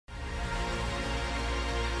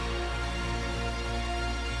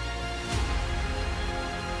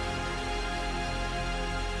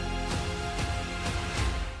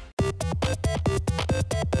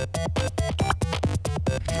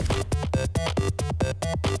What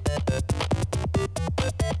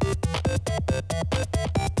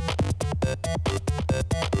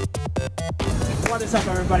is up,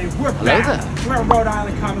 everybody? We're back. We're at Rhode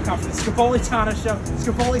Island Comicon for the Scapolitano show.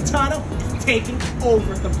 Scapolitano is taking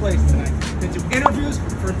over the place tonight. They do interviews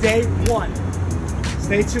for day one.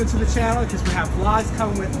 Stay tuned to the channel because we have vlogs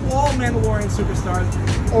coming with all Mandalorian superstars.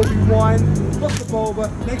 Obi-Wan, Book the Boba.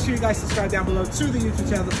 Make sure you guys subscribe down below to the YouTube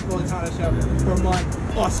channel, The Scapolitano Show, for more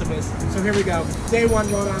awesomeness. So here we go. Day one,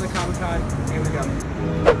 Rhode Island Comicon. Here we go.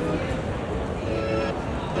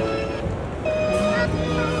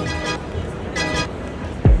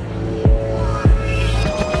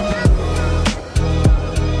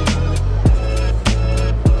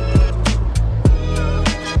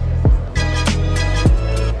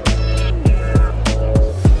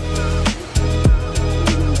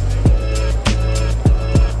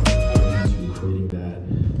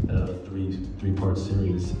 three-part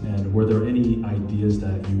series, and were there any ideas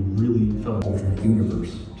that you really felt? Alternate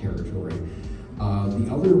universe territory. The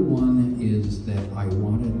other one is that I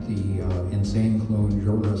wanted the insane clone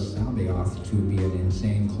Joruus C'baoth to be an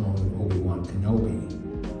insane clone of Obi-Wan Kenobi.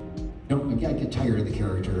 No, I get tired of the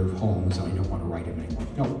character of Holmes, and I don't want to write him anymore.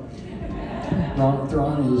 No.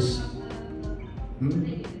 Thrawn is...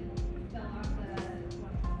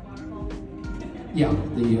 Yeah,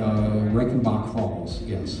 the Reichenbach Falls,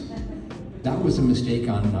 yes. That was a mistake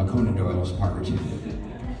on Conan Doyle's part.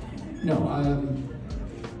 No,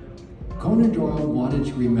 Conan Doyle wanted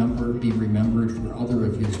to be remembered for other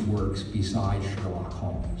of his works besides Sherlock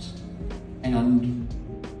Holmes. And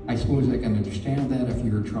I suppose I can understand that if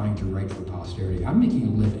you're trying to write for posterity. I'm making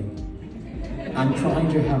a living. I'm trying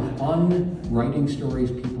to have fun writing stories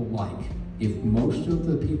people like. If most of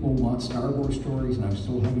the people want Star Wars stories and I'm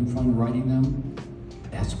still having fun writing them,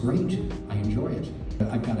 that's great. I enjoy it.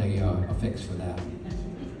 I've got a fix for that.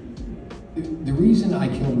 The reason I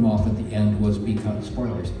killed him off at the end was because,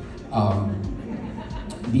 spoilers,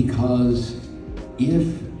 because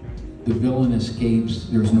if the villain escapes,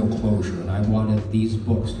 there's no closure, and I wanted these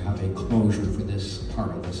books to have a closure for this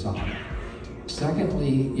part of the saga.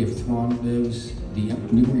 Secondly, if Thrawn lives, the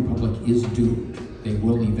New Republic is doomed. They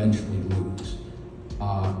will eventually lose.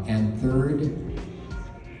 And third,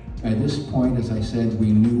 at this point, as I said,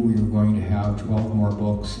 we knew we were going to have 12 more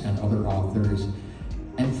books and other authors,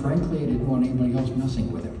 and frankly, I didn't want anybody else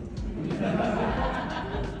messing with him.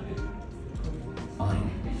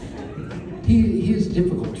 Fine. He is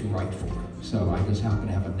difficult to write for, so I just happen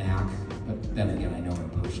to have a knack, but then again, I know him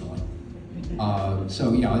personally.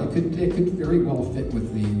 So yeah, it could very well fit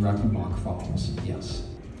with the Reichenbach Falls, yes.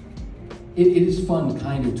 It is fun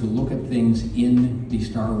kind of to look at things in the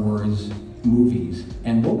Star Wars movies,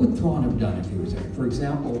 and what would Thrawn have done if he was there? For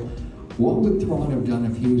example, what would Thrawn have done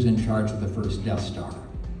if he was in charge of the first Death Star?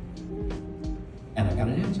 And I got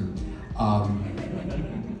an answer.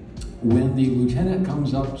 When the lieutenant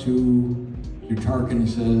comes up to Tarkin and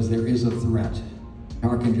says there is a threat,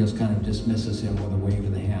 Tarkin just kind of dismisses him with a wave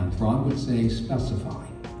of the hand. Thrawn would say, specify.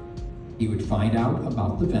 He would find out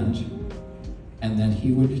about the vent, and then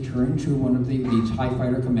he would turn to one of the TIE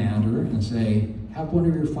fighter commander and say, have one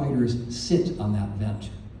of your fighters sit on that vent.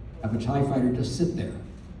 Have a TIE fighter just sit there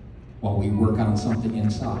while we work on something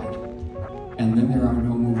inside. And then there are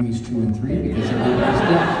no movies 2 and 3 because everybody's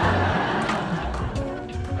dead.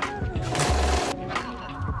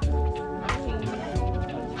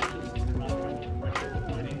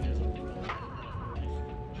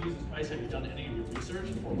 Have you done any of your research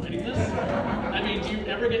before writing this? I mean, do you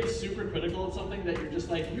ever get super critical of something that you're just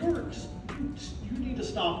like, you need to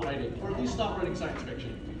stop writing, or at least stop writing science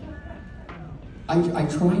fiction? I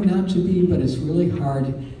try not to be, but it's really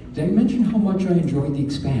hard. Did I mention how much I enjoyed The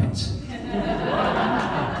Expanse?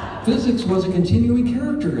 Physics was a continuing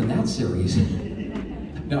character in that series.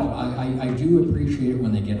 No, I do appreciate it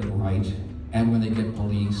when they get it right, and when they get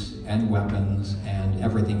police and weapons and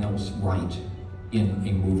everything else right in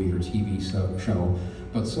a movie or TV show,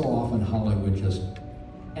 but so often Hollywood just,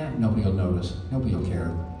 nobody will notice, nobody will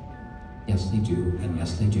care. Yes, they do, and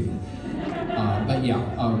yes, they do. But yeah,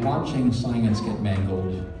 watching science get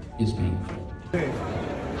mangled is painful.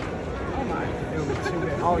 Oh my, it'll be 2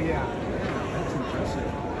 minutes. Oh yeah, that's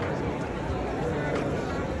impressive.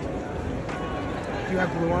 Do you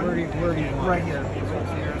have blue on? Where do you want? Right here.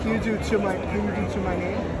 Can you do to my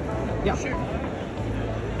name? Yeah. Sure.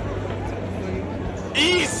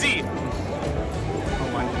 Easy! There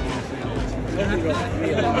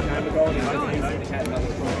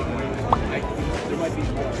might be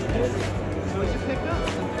more. So you pick up.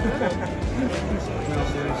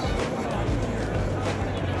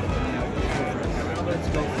 Let's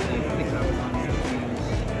go.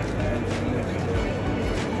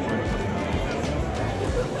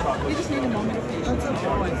 You just need a moment of patience.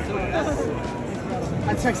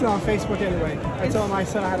 I texted on Facebook anyway. I told him I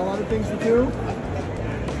said I had a lot of things to do.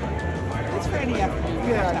 It's Friday afternoon.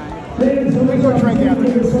 Yeah. We go drink after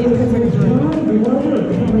this. Take a drink.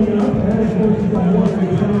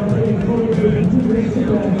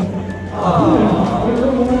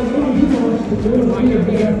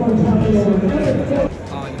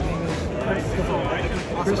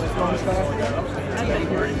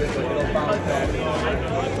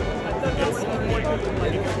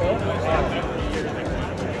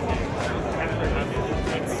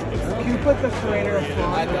 Can you put the creator of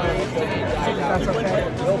Thrawn? That's okay.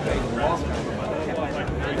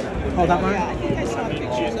 Oh, that one? Yeah, I think I saw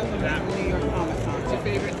pictures of him at New York Comic Con. What's your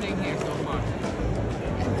favorite thing here so far?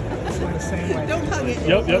 It's the same way. Don't hug it.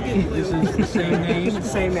 Yep. This is the same name.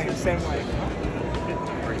 Same name, same way.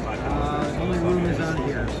 Only room is on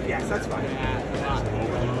here. Yes, that's fine.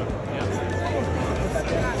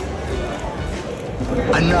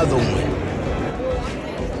 Another one.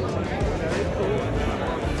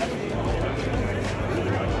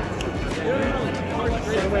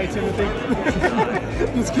 Same way, Timothy.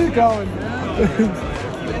 Just keep going.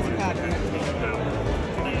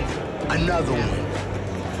 Another one.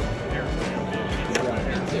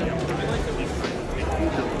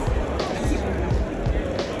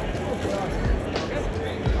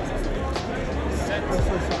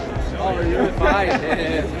 Oh, you're fine.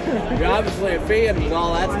 You're obviously a fan of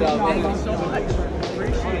all that stuff. Thank you so much.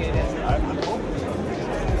 Appreciate it.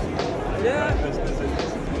 Yeah.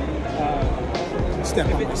 Step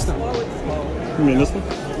on my stomach. You mean this one?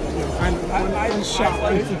 I'm shocked. I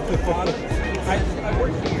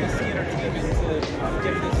work here at DC Entertainment to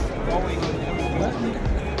get this going.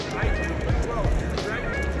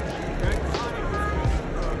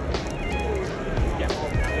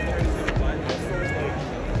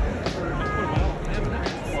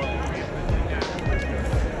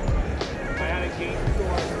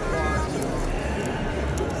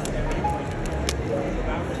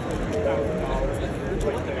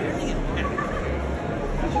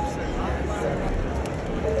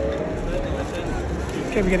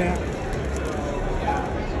 Okay, we get out.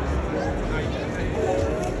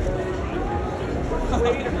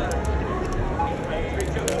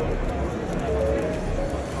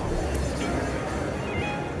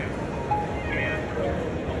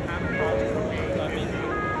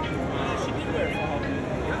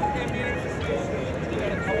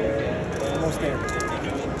 Almost there.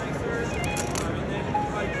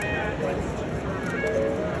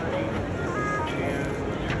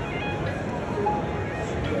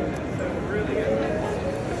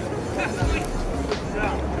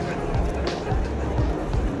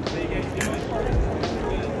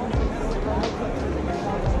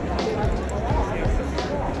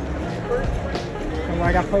 Oh,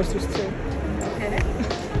 I got posters too. Okay.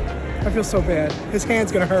 I feel so bad. His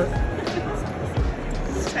hand's gonna hurt.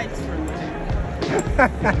 Types for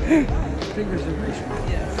Fingers in reach.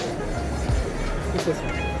 Yes. What's this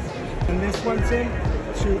one? And this one's in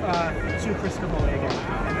to Chris Cavoli again,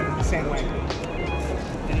 and then the same way.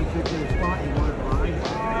 Any particular spot you want to buy?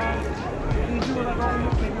 Can you do it like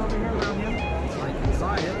maybe over here around him? I can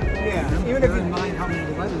buy it. Yeah, Even even if if in you mind how many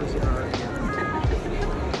letters there are here.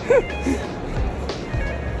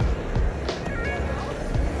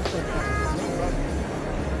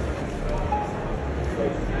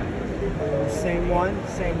 same one,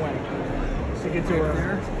 same way. So you can do it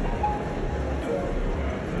there.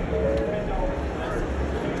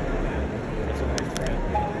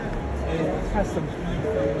 Custom.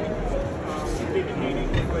 Big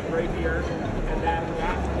heating liquid right here, and then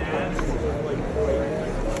that's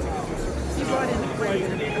You brought in quite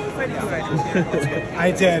a few items here.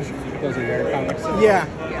 I did. Those are your comics. Yeah.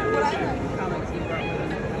 Yeah, what I got comics you brought with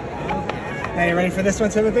him. Hey, you ready for this one,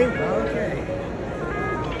 Timothy? Okay.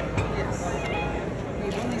 Yes.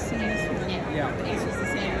 We've only seen this one. Yeah. This was the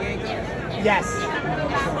San Diego. Yes.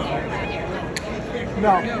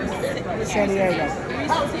 No. No, it was San Diego.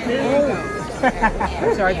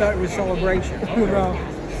 So I thought it was Celebration. No.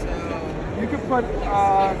 You could put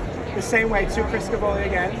the same way to Chris Cavoli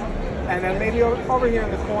again, and then maybe over here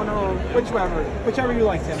in the corner, or whichever you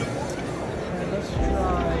like, Tim. Let's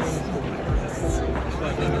try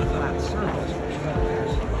flat surface.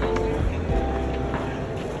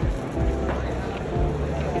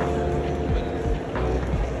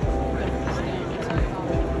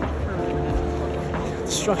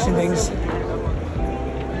 Destruction things.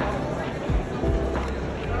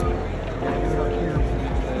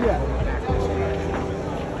 Yeah.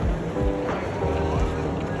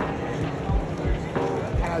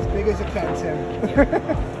 As big as it can, Tim.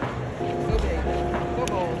 Go big. Go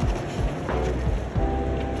bold.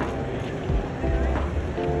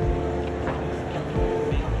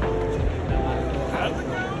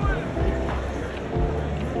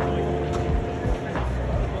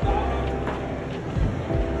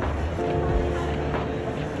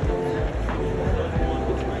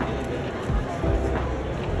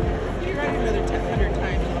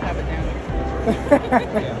 Considered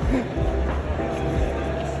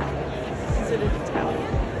Italian?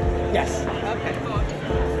 Yes. Okay.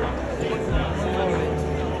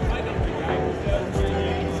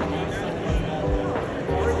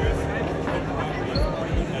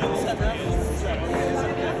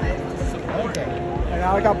 Okay. And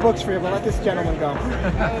now I got books for you, but let this gentleman go.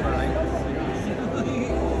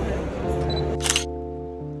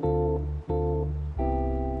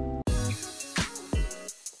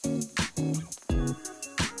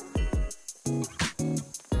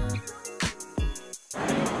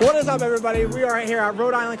 What is up, everybody? We are here at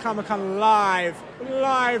Rhode Island Comicon live.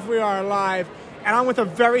 We are live. And I'm with a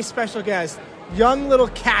very special guest, young little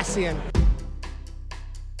Cassian.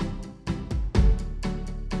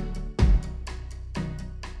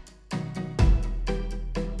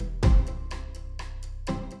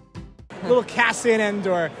 Little Cassian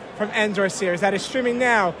Endor from Endor series that is streaming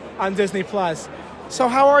now on Disney+. So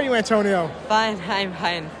how are you, Antonio? Fine, I'm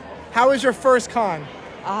fine. How was your first con?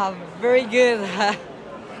 Very good.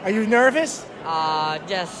 Are you nervous?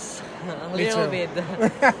 Just a little bit.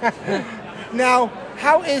 Now,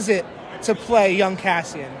 how is it to play young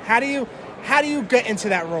Cassian? How do you get into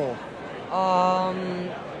that role?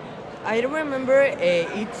 I remember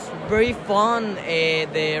it's very fun,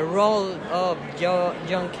 the role of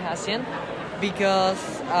young Cassian, because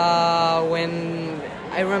when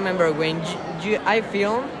I remember when I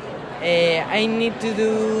film, I need to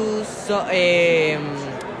do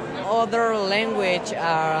other language,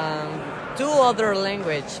 two other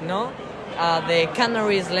language, no? The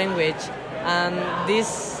Canaries language, and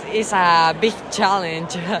this is a big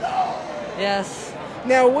challenge. Yes.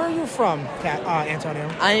 Now, where are you from, Antonio?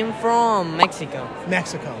 I'm from Mexico.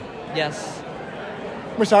 Mexico. Yes.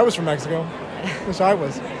 Wish I was from Mexico. Wish I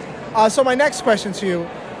was. So my next question to you,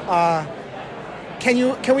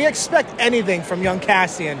 can we expect anything from young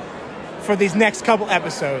Cassian for these next couple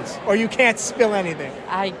episodes? Or you can't spill anything?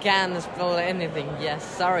 I can't spill anything, yes,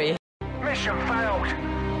 sorry. Mission failed.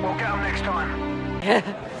 We'll get them next time.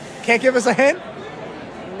 Can't give us a hint?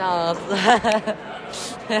 No.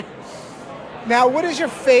 Now, what is your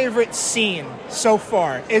favorite scene so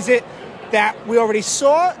far? Is it that we already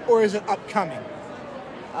saw, or is it upcoming?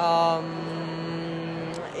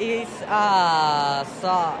 It's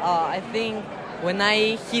I think when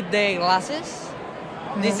I hit the glasses,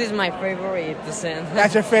 this is my favorite scene.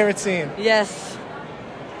 That's your favorite scene? Yes.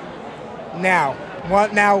 Now,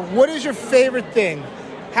 what is your favorite thing?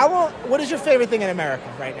 What is your favorite thing in America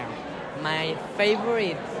right now? My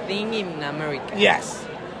favorite thing in America? Yes.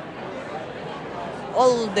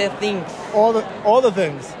 All the things. All the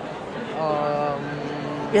things.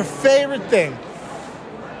 Your favorite thing?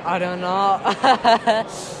 I don't know.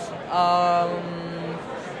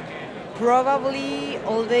 Probably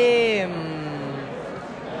all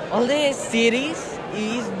the cities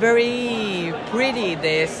is very pretty.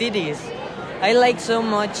 The cities, I like so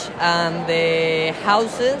much, and the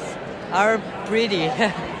houses are pretty.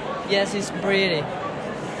 Yes, it's pretty.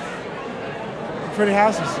 Pretty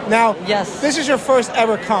houses. Now, yes. This is your first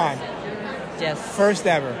ever con. Yes. First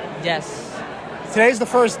ever. Yes. Today's the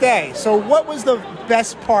first day. So what was the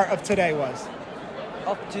best part of today was?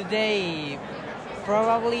 Of today,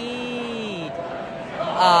 probably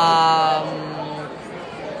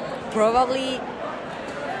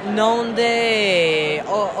known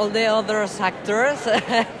all the other actors.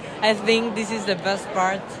 I think this is the best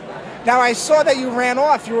part. Now, I saw that you ran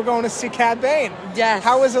off. You were going to see Cad Bane. Yes.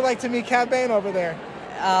 How was it like to meet Cad Bane over there?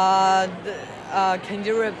 Can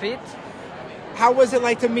you repeat? How was it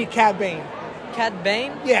like to meet Cad Bane? Cad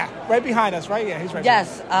Bane? Yeah, right behind us, right? Yeah, he's right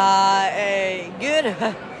yes, good.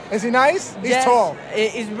 Is he nice? He's yes, tall.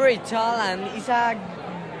 He's very tall, and he's a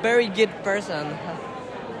very good person.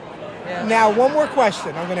 Yes. Now, one more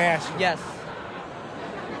question I'm going to ask you. Yes.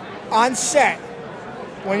 On set,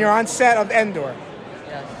 when you're on set of Endor,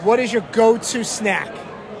 yes. What is your go-to snack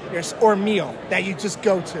or meal that you just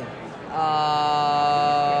go to?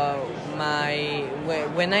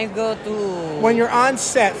 When I go to... When you're on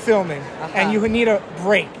set filming and you need a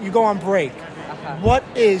break, you go on break, what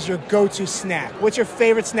is your go-to snack? What's your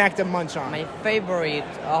favorite snack to munch on? My favorite,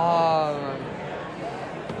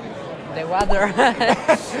 the water.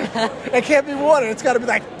 It can't be water. It's got to be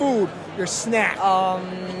like food, your snack.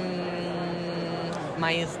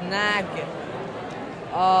 My snack,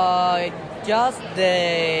 just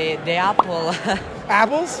the apple.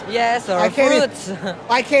 Apples? Yes, or fruits.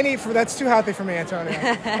 I can't eat fruit. That's too healthy for me, Antonio.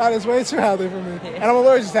 That is way too healthy for me. And I'm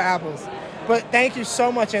allergic to apples. But thank you so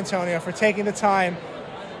much, Antonio, for taking the time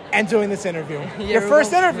and doing this interview. Your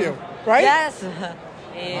first interview, right? Yes.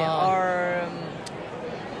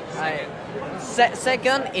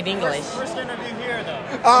 Second in English. First interview here,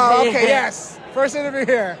 though. Oh, okay, yes. First interview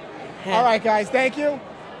here. All right, guys, thank you.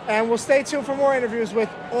 And we'll stay tuned for more interviews with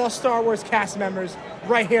all Star Wars cast members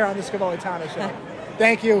right here on the Scavolitano Show.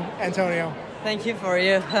 Thank you, Antonio. Thank you for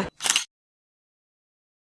you.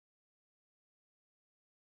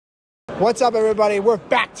 What's up, everybody? We're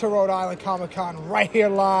back to Rhode Island Comicon right here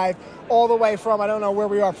live, all the way from, I don't know where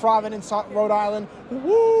we are, Providence, Rhode Island.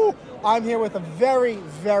 Woo! I'm here with a very,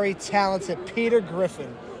 very talented Peter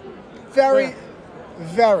Griffin. Very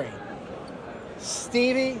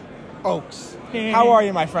Stevie Oaks. How are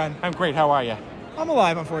you, my friend? I'm great. How are you? I'm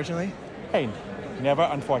alive, unfortunately. Hey, never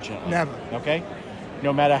unfortunately. Never. Okay?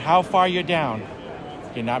 No matter how far you're down,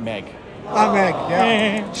 you're not Meg. Not Meg,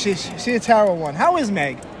 yeah. She's a terrible one. How is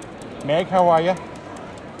Meg? Meg, how are you?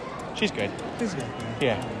 She's good. She's good.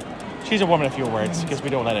 Yeah. She's a woman of few words because we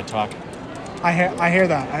don't let her talk. I hear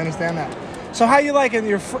that. I understand that. So how you liking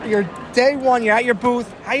your day one? You're at your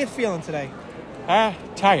booth. How you feeling today?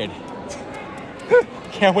 Tired.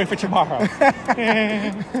 Can't wait for tomorrow.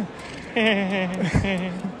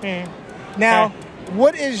 Now,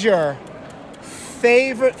 what is your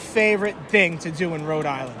favorite thing to do in Rhode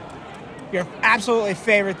Island? Your absolutely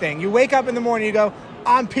favorite thing. You wake up in the morning, you go,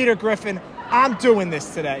 I'm Peter Griffin. I'm doing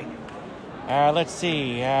this today. Let's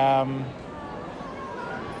see.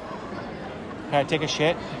 Take a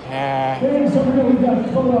shit.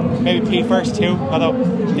 Maybe pee first too, although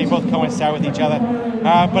they both coincide with each other.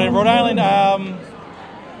 But in Rhode Island,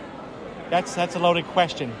 that's a loaded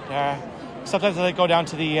question. Sometimes I like to go down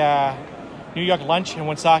to the New York lunch in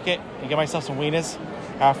Woonsocket and get myself some wieners,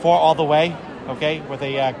 4 all the way, okay, with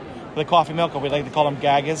a coffee milk, or we like to call them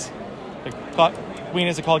gaggers.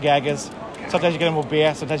 Wieners are called gaggers. Sometimes you get them with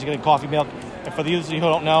beer, sometimes you get coffee milk. And for those of you who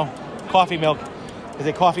don't know, coffee milk is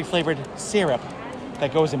a coffee-flavored syrup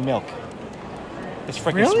that goes in milk. It's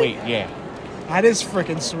freaking sweet, yeah. That is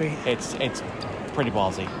freaking sweet. It's pretty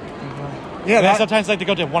ballsy. Mm-hmm. Yeah. I sometimes like to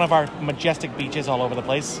go to one of our majestic beaches all over the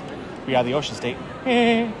place. We are the Ocean State.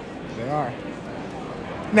 They are.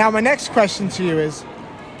 Now, my next question to you is,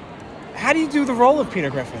 how do you do the role of Peter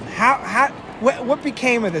Griffin? What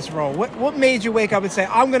became of this role? What made you wake up and say,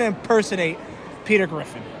 I'm going to impersonate Peter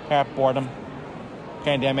Griffin? Boredom.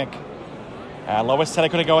 Pandemic. Lois said I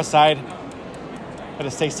couldn't go outside. Had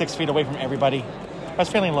to stay 6 feet away from everybody. I was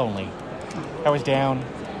feeling lonely. I was down.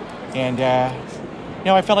 And,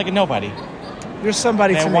 I felt like a nobody. You're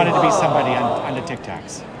somebody and to I me. wanted to be somebody on the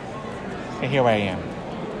TikToks. And here I am.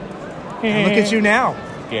 And look at you now.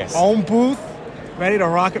 Yes. Own booth. Ready to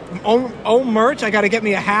rock it. Own merch. I got to get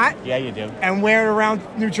me a hat. Yeah, you do. And wear it around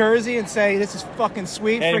New Jersey and say, this is fucking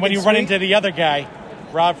sweet. And when you run into the other guy,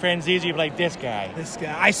 Rob Franzese, you'll be like, this guy. This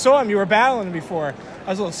guy. I saw him. You were battling him before. I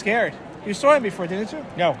was a little scared. You saw him before, didn't you?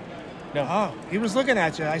 No. Oh, he was looking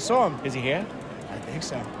at you. I saw him. Is he here? I think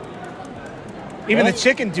so. Even the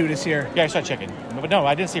chicken dude is here. Yeah, I saw chicken. But no,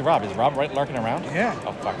 I didn't see Rob. Is Rob lurking around? Yeah.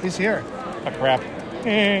 Oh, fuck. He's here. Oh, crap.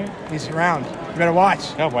 He's around. You better watch.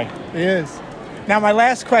 Oh, boy. He is. Now, my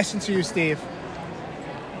last question to you, Steve.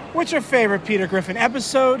 What's your favorite Peter Griffin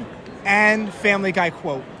episode and Family Guy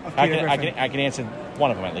quote of Peter Griffin? I can answer one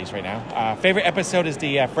of them at least right now. Favorite episode is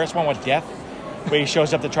the first one with Death, where he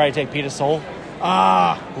shows up to try to take Peter's soul.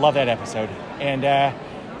 Love that episode. And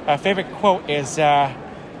favorite quote is,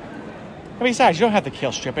 besides, you don't have to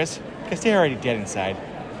kill strippers, because they're already dead inside.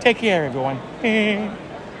 Take care, everyone.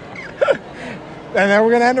 And then we're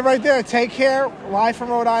going to end it right there. Take care. Live from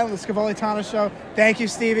Rhode Island, the Scavolitano Show. Thank you,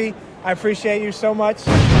 Stevie. I appreciate you so much.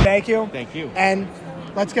 Thank you. Thank you. And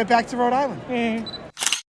let's get back to Rhode Island.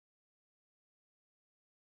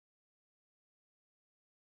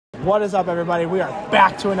 What is up, everybody? We are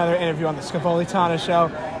back to another interview on the Scavolitano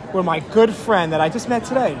Show with my good friend that I just met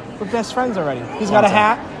today. We're best friends already. He's got a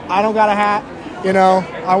hat. I don't got a hat. You know,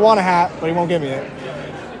 I want a hat, but he won't give me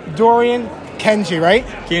it. Dorian Kingi, right?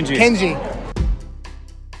 Kingi.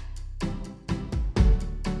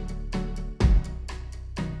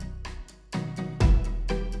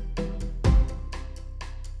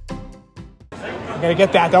 I'm going to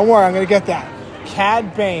get that. Don't worry, I'm going to get that.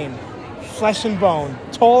 Cad Bane, flesh and bone,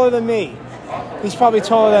 taller than me. He's probably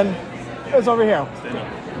taller than... It's over here.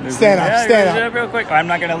 Stand up. Real quick. I'm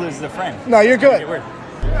not going to lose the frame. No, you're good.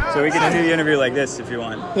 So we can do the interview like this if you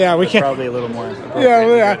want. Yeah, we can. Probably a little more.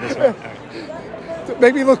 Yeah.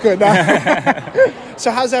 Make me look good.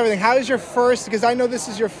 So how's everything? How is your first... Because I know this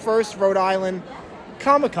is your first Rhode Island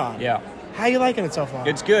Comicon. Yeah. How are you liking it so far?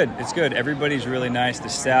 It's good. It's good. Everybody's really nice. The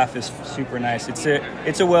staff is super nice. It's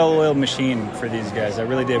a well-oiled machine for these guys. I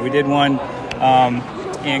really did. We did one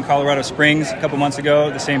in Colorado Springs a couple months ago.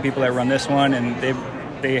 The same people that run this one, and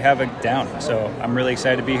they have it down. So I'm really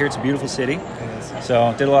excited to be here. It's a beautiful city.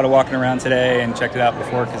 So did a lot of walking around today and checked it out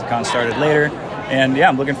before because the con started later. And yeah,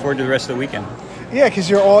 I'm looking forward to the rest of the weekend. Yeah, because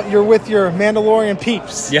you're with your Mandalorian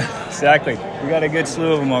peeps. Yeah, exactly. We got a good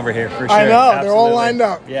slew of them over here for sure. I know. Absolutely. They're all lined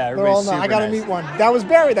up. Yeah, everybody's super I got to nice. meet one. That was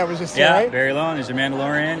Barry that was just here, right? Barry Lone. There's a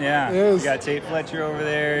Mandalorian. Yeah. It is. You got Tate Fletcher over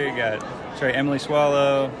there. You got Emily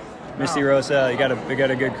Swallow, Misty Rosa. We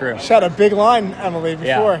got a good crew. She had a big line, Emily,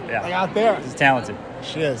 before. Yeah. Like out there. She's talented.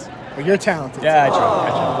 She is. But you're talented. Yeah, I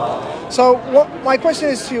try. So my question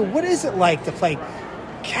is to you, what is it like to play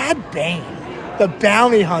Cad Bane, the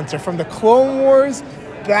bounty hunter from the Clone Wars,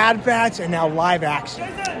 Bad Batch, and now live action?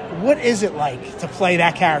 What is it like to play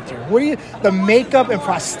that character? The makeup and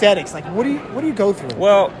prosthetics, like what do you go through?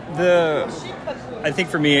 Well, I think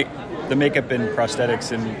for me, the makeup and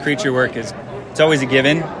prosthetics and creature work it's always a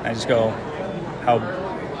given. I just go,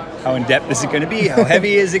 how in depth is it going to be? How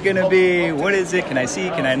heavy is it going to be? What is it? Can I see?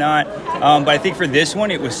 Can I not? But I think for this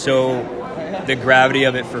one, it was the gravity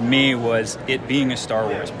of it for me was it being a Star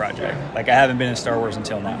Wars project. Like I haven't been in Star Wars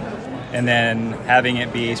until now. And then having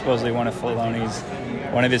it be supposedly one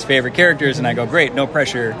of his favorite characters, and I go, great, no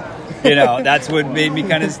pressure. That's what made me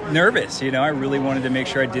kind of nervous. I really wanted to make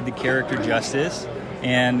sure I did the character justice.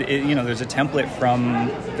 And there's a template from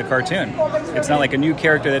the cartoon. It's not like a new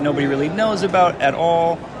character that nobody really knows about at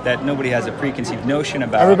all, that nobody has a preconceived notion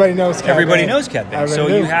about. Everybody knows Cad Bane. So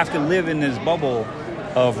you have to live in this bubble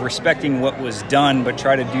of respecting what was done, but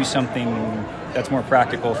try to do something that's more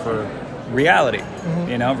practical for reality,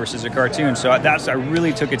 versus a cartoon. So I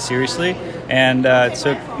really took it seriously and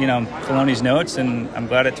took, Filoni's notes, and I'm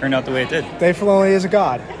glad it turned out the way it did. Dave Filoni is a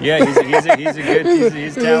god. Yeah,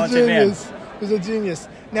 he's a talented man. He's a genius.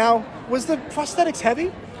 Now, was the prosthetics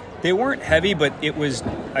heavy? They weren't heavy, but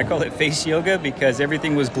I call it face yoga because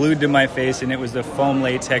everything was glued to my face and it was the foam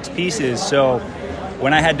latex pieces. So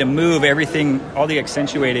when I had to move everything, all the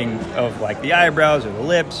accentuating of like the eyebrows or the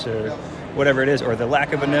lips or whatever it is, or the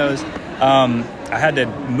lack of a nose, I had to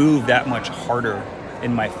move that much harder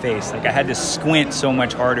in my face. Like I had to squint so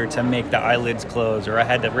much harder to make the eyelids close, or I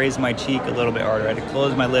had to raise my cheek a little bit harder. I had to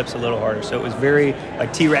close my lips a little harder. So it was very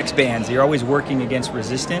like T-Rex bands. You're always working against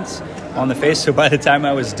resistance on the face. So by the time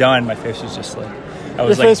I was done, my face was just like, I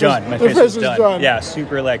was like done. My face was done. Yeah,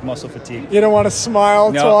 super like muscle fatigue. You don't want to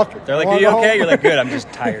smile, talk. They're like, are you okay? You're like, good. I'm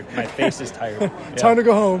just tired. My face is tired. Yeah. Time to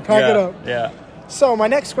go home. Pack it up. Yeah. So my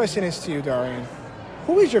next question is to you, Dorian.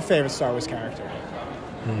 Who is your favorite Star Wars character?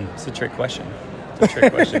 It's a trick question.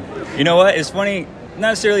 You know what? It's funny. Not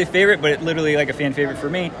necessarily a favorite, but literally like a fan favorite for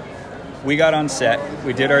me. We got on set.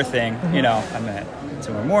 We did our thing. I met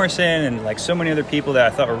Timothy Morrison and like so many other people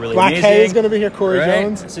that I thought were really amazing. Black Hay is going to be here. Corey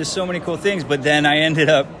Jones. It's just so many cool things. But then I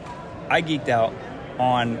geeked out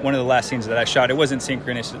on one of the last scenes that I shot. It wasn't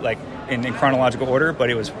synchronous, like in chronological order,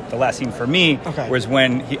 but it was the last scene for me. Was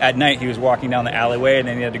when at night he was walking down the alleyway and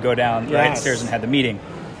then he had to go down right stairs and had the meeting.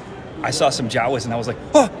 I saw some Jawas and I was like,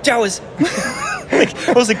 oh, Jawas.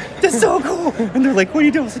 I was like, that's so cool. And they're like, what are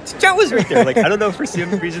you doing? I was like, Jawas right there. Like, I don't know, for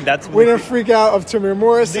some reason, that's we didn't freak out of Timothy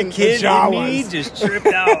Morrison. The kid in me just tripped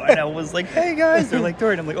out. And I was like, hey, guys. They're like,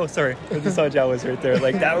 Dorian. I'm like, oh, sorry. I just saw Jawas right there.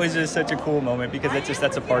 Like, that was just such a cool moment because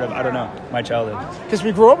that's a part of, I don't know, my childhood. Because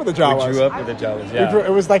we grew up with the Jawas. We grew up with the Jawas, yeah.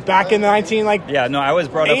 It was like back in the Yeah, no, I was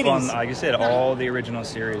brought 80s. up on, like I said, all the original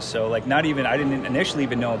series. So, like, I didn't initially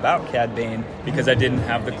even know about Cad Bane because I didn't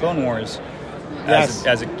have the Clone Wars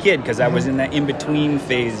as a kid, because I was in that in-between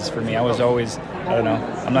phase for me. I was always, I don't know,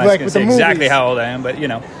 I'm not going to say exactly how old I am, but,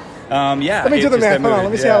 yeah. Let me do the math. Hold on,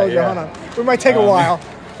 let me see how old you are. Hold on. It might take a while.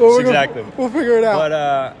 We'll figure it out.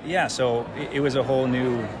 But, so it was a whole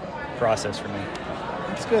new process for me.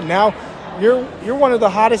 That's good. Now, you're one of the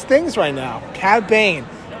hottest things right now, Cad Bane.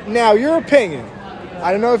 Now, your opinion.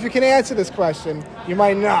 I don't know if you can answer this question. You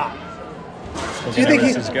might not. Do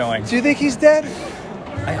you think he's dead?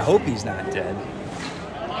 I hope he's not dead.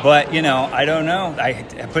 But, I don't know. I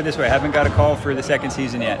put it this way, I haven't got a call for the second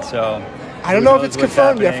season yet, so... I don't know if it's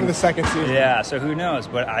confirmed yet for the second season. Yeah, so who knows?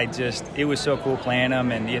 But it was so cool playing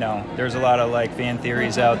him, and, there's a lot of, like, fan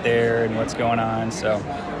theories out there and what's going on, so...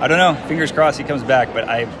 I don't know. Fingers crossed he comes back, but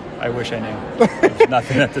I wish I knew. There's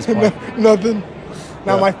nothing at this point. Nothing.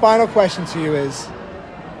 Now, my final question to you is,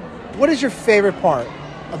 what is your favorite part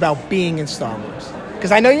about being in Star Wars?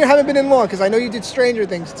 Because I know you haven't been in long, because I know you did Stranger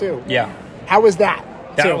Things, too. Yeah. How was that?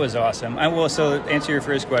 That was awesome. So to answer your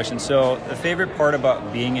first question, so the favorite part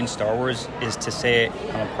about being in Star Wars is to say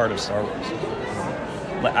I'm a part of Star Wars.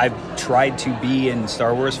 I've tried to be in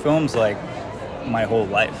Star Wars films like my whole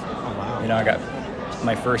life. Oh, wow. I got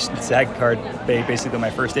my first SAG card, basically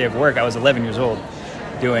my first day of work. I was 11 years old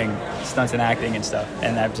doing stunts and acting and stuff,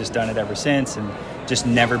 and I've just done it ever since. And just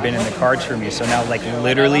never been in the cards for me. So now, like,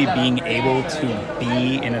 literally being able to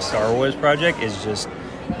be in a Star Wars project is just,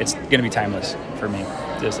 it's going to be timeless for me.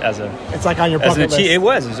 Just as a, it's like on your bucket list. It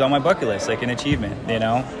was on my bucket list, like an achievement, you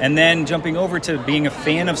know. And then jumping over to being a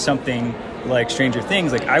fan of something like Stranger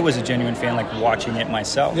Things, like I was a genuine fan, like watching it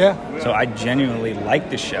myself. Yeah. So I genuinely liked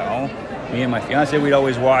the show. Me and my fiance, we'd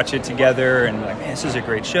always watch it together and like, man, this is a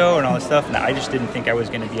great show and all this stuff. And I just didn't think I was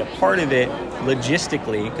going to be a part of it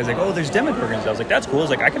logistically, because like, oh, there's Demogorgons. I was like, that's cool. I was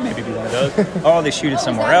like, I can maybe be one of those. Oh, they shoot it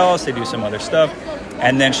somewhere else. They do some other stuff.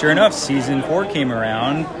 And then sure enough, season 4 came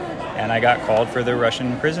around and I got called for the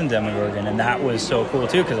Russian prison Demogorgon. And that was so cool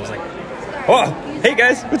too, because I was like, oh, hey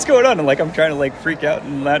guys, what's going on? And like, I'm trying to like freak out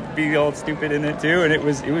and not be all stupid in it too. And it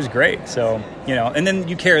was great. So, you know, and then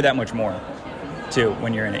you care that much more too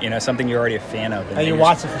when you're in it, you know, something you're already a fan of, and you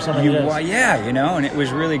watch it for so many years. Yeah, you know, and it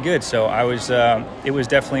was really good. So I was, it was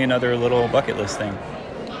definitely another little bucket list thing.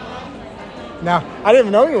 Now, I didn't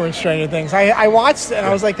even know you were in Stranger Things. I watched it and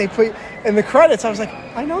I was like, they put in the credits. I was like,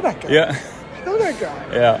 I know that guy. Yeah, I know that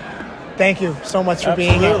guy. Yeah. Thank you so much for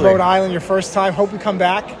being at Rhode Island, your first time. Hope you come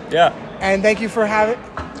back. Yeah. And thank you for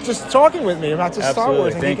just talking with me about just Star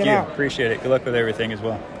Wars and Thank you. Out. Appreciate it. Good luck with everything as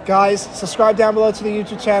well. Guys, subscribe down below to the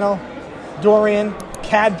YouTube channel. Dorian,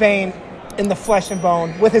 Cad Bane in the flesh and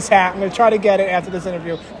bone with his hat. I'm going to try to get it after this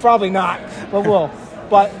interview. Probably not, but we'll.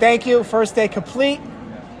 But thank you. First day complete.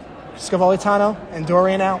 Scavolitano and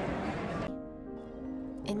Dorian out.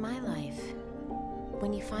 In my life,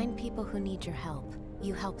 when you find people who need your help,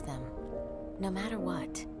 you help them, no matter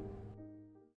what.